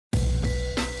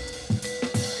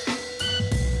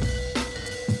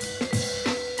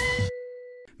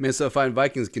Minnesota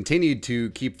Vikings continued to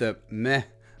keep the meh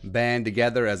band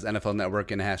together as NFL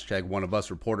Network and hashtag One of Us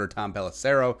reporter Tom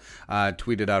Pelissero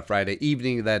tweeted out Friday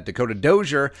evening that Dakota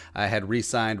Dozier had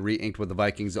re-signed, re-inked with the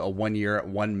Vikings a 1-year,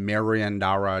 $1 million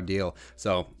deal.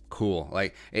 So cool.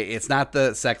 Like, it's not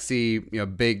the sexy,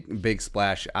 big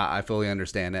splash. I fully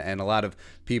understand it. And a lot of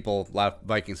people, a lot of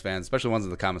Vikings fans, especially ones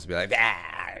in the comments, will be like,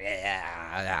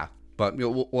 yeah. But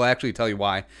we'll actually tell you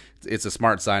why. It's a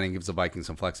smart signing, gives the Vikings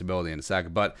some flexibility in a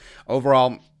second. But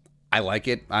overall, I like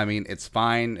it. I mean, it's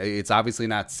fine. It's obviously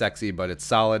not sexy, but it's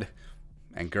solid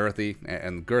and girthy,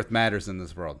 and girth matters in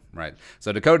this world, right?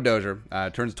 So Dakota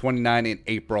Dozier turns 29 in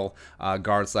April,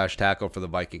 guard/tackle for the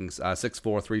Vikings,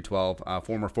 6'4", 312,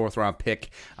 former fourth-round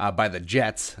pick by the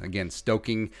Jets, again,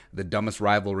 stoking the dumbest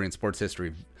rivalry in sports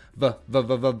history,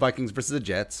 Vikings versus the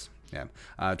Jets. Yeah,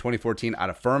 2014 out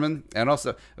of Furman. And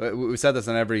also, we said this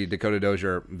in every Dakota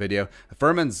Dozier video,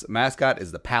 Furman's mascot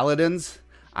is the Paladins.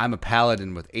 I'm a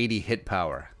Paladin with 80 hit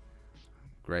power.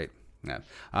 Great.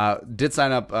 Yeah. Did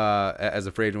sign up as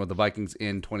a free agent with the Vikings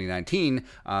in 2019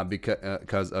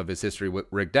 because of his history with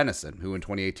Rick Dennison, who in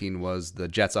 2018 was the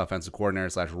Jets offensive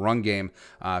coordinator / run game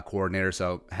coordinator.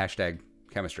 So hashtag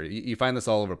chemistry. You find this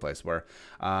all over the place where,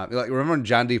 remember when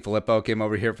John DeFilippo came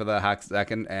over here for the hot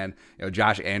second and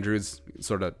Josh Andrews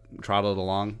sort of trotted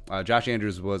along. Josh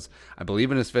Andrews was, I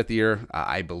believe, in his 5th year.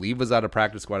 I believe was out of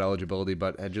practice squad eligibility,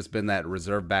 but had just been that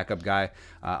reserve backup guy,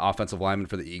 offensive lineman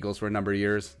for the Eagles for a number of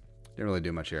years. Didn't really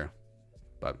do much here,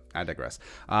 but I digress.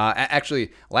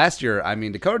 Actually, last year, I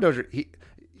mean, Dakota Dozier, you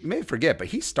may forget, but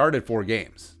he started 4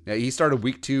 games. He started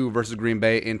week 2 versus Green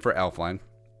Bay in for Elfline.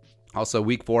 Also,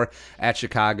 week 4 at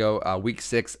Chicago, week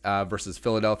 6 versus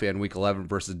Philadelphia, and week 11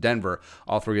 versus Denver.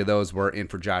 All 3 of those were in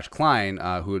for Josh Klein,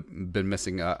 who had been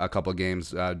missing a couple of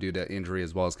games due to injury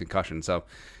as well as concussion. So,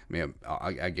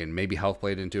 again, maybe health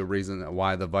played into a reason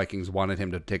why the Vikings wanted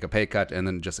him to take a pay cut and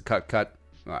then just a cut.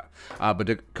 But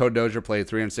Dakota Dozier played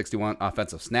 361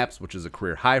 offensive snaps, which is a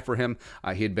career high for him.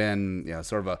 He had been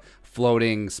sort of a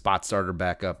floating spot starter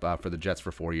backup for the Jets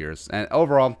for 4 years. And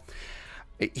overall,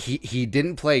 he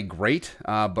didn't play great,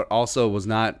 but also was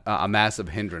not a massive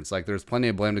hindrance. Like, there's plenty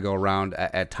of blame to go around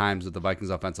at times with the Vikings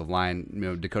offensive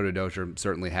line. Dakota Dozier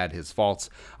certainly had his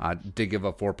faults. Did give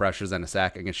up 4 pressures and a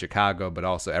sack against Chicago, but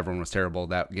also everyone was terrible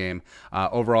that game.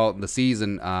 Overall, the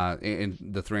season in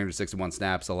the 361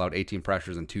 snaps allowed 18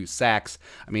 pressures and 2 sacks.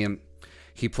 I mean,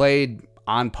 he played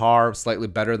on par, slightly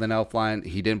better than Elfline.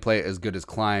 He didn't play as good as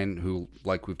Klein, who,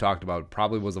 like we've talked about,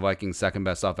 probably was the Vikings' second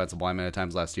best offensive lineman at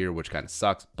times last year, which kind of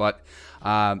sucks. But,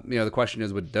 the question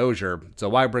is with Dozier, so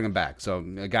why bring him back? So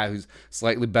a guy who's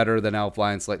slightly better than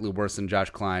Elfline, slightly worse than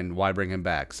Josh Klein, why bring him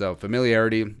back? So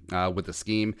familiarity with the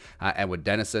scheme and with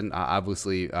Dennison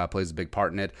obviously plays a big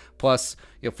part in it. Plus,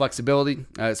 flexibility,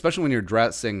 especially when you're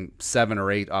dressing 7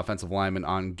 or 8 offensive linemen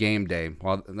on game day.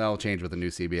 Well, that'll change with the new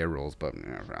CBA rules, but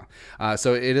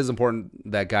so it is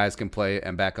important that guys can play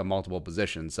and back up multiple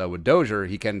positions. So with Dozier,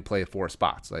 he can play 4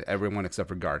 spots, like everyone except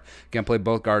for guard. He can play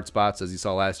both guard spots, as you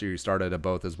saw last year. He started at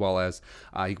both, as well as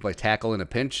he can play tackle in a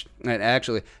pinch. And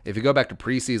actually, if you go back to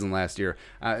preseason last year,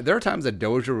 there were times that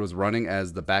Dozier was running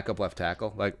as the backup left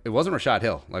tackle. Like, it wasn't Rashad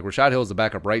Hill. Like, Rashad Hill is the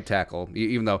backup right tackle,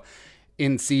 even though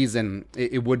in season,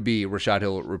 it would be Rashad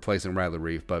Hill replacing Riley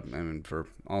Reef, but I mean, for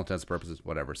all intents and purposes,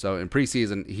 whatever. So in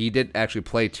preseason, he did actually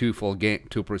play 2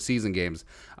 preseason games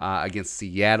against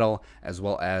Seattle as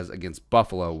well as against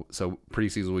Buffalo. So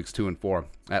preseason weeks 2 and 4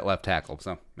 at left tackle.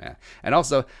 So yeah, and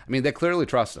also, I mean, they clearly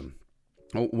trust him.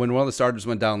 When one of the starters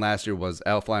went down last year was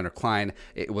Elfline or Klein,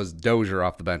 it was Dozier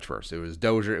off the bench first. It was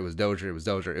Dozier. It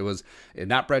was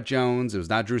not Brett Jones. It was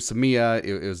not Drew Samia.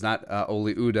 It was not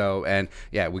Oli Udoh. And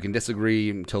yeah, we can disagree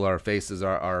until our faces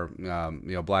are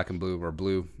black and blue, or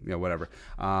blue, whatever,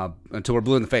 until we're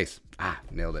blue in the face.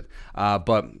 Nailed it.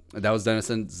 But that was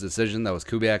Dennison's decision. That was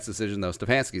Kubiak's decision. That was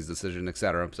Stefanski's decision,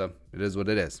 etc. So it is what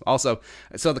it is. Also,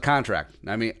 so the contract.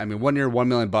 I mean, 1 year, $1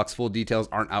 million. Full details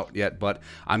aren't out yet, but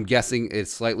I'm guessing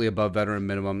it's slightly above veteran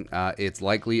minimum. It's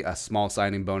likely a small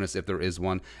signing bonus if there is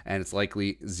one, and it's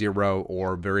likely 0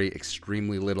 or very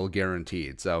extremely little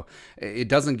guaranteed. So it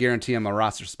doesn't guarantee him a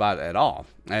roster spot at all.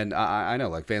 And I know,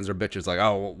 like, fans are bitches, like,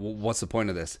 oh, what's the point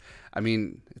of this? I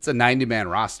mean, it's a 90-man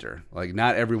roster. Like,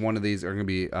 not every one of these are going to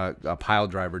be a pile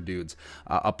driver dudes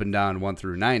up and down 1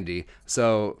 through 90.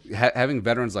 So having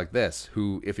veterans like this,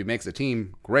 who, if he makes a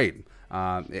team, great.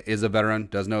 Is a veteran,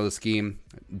 does know the scheme,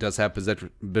 does have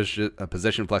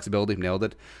position flexibility, nailed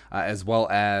it, as well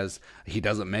as he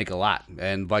doesn't make a lot.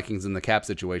 And Vikings in the cap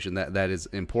situation, that is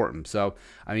important. So,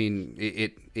 I mean,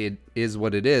 it is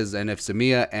what it is. And if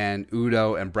Samia and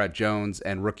Udoh and Brett Jones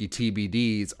and rookie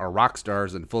TBDs are rock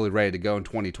stars and fully ready to go in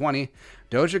 2020,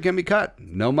 Dozier can be cut.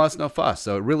 No muss, no fuss.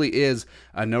 So it really is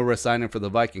a no-risk signing for the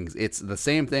Vikings. It's the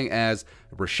same thing as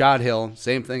Rashad Hill,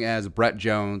 same thing as Brett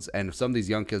Jones, and if some of these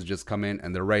young kids just come in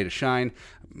and they're ready to shine,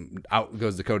 out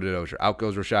goes Dakota Dozier, out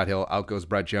goes Rashad Hill, out goes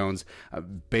Brett Jones.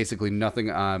 Basically nothing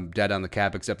dead on the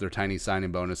cap except their tiny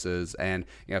signing bonuses, and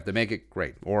if they make it,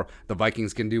 great. Or the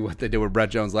Vikings can do what they did with Brett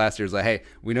Jones last year. It's like, hey,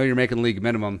 we know you're making league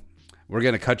minimum. We're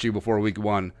going to cut you before week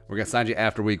 1. We're going to sign you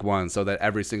after week 1 so that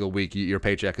every single week your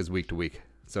paycheck is week to week.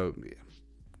 So, yeah,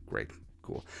 great,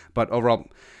 cool. But overall,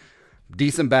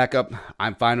 decent backup.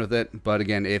 I'm fine with it. But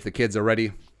again, if the kids are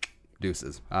ready,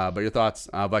 deuces. But your thoughts,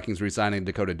 Vikings re-signing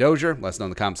Dakota Dozier, let us know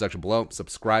in the comment section below.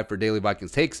 Subscribe for daily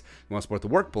Vikings takes. If you want to support the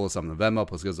work, pull us up on the Venmo.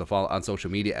 Plus, give us a follow on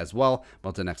social media as well. But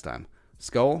until next time,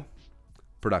 Skull,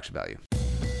 production value.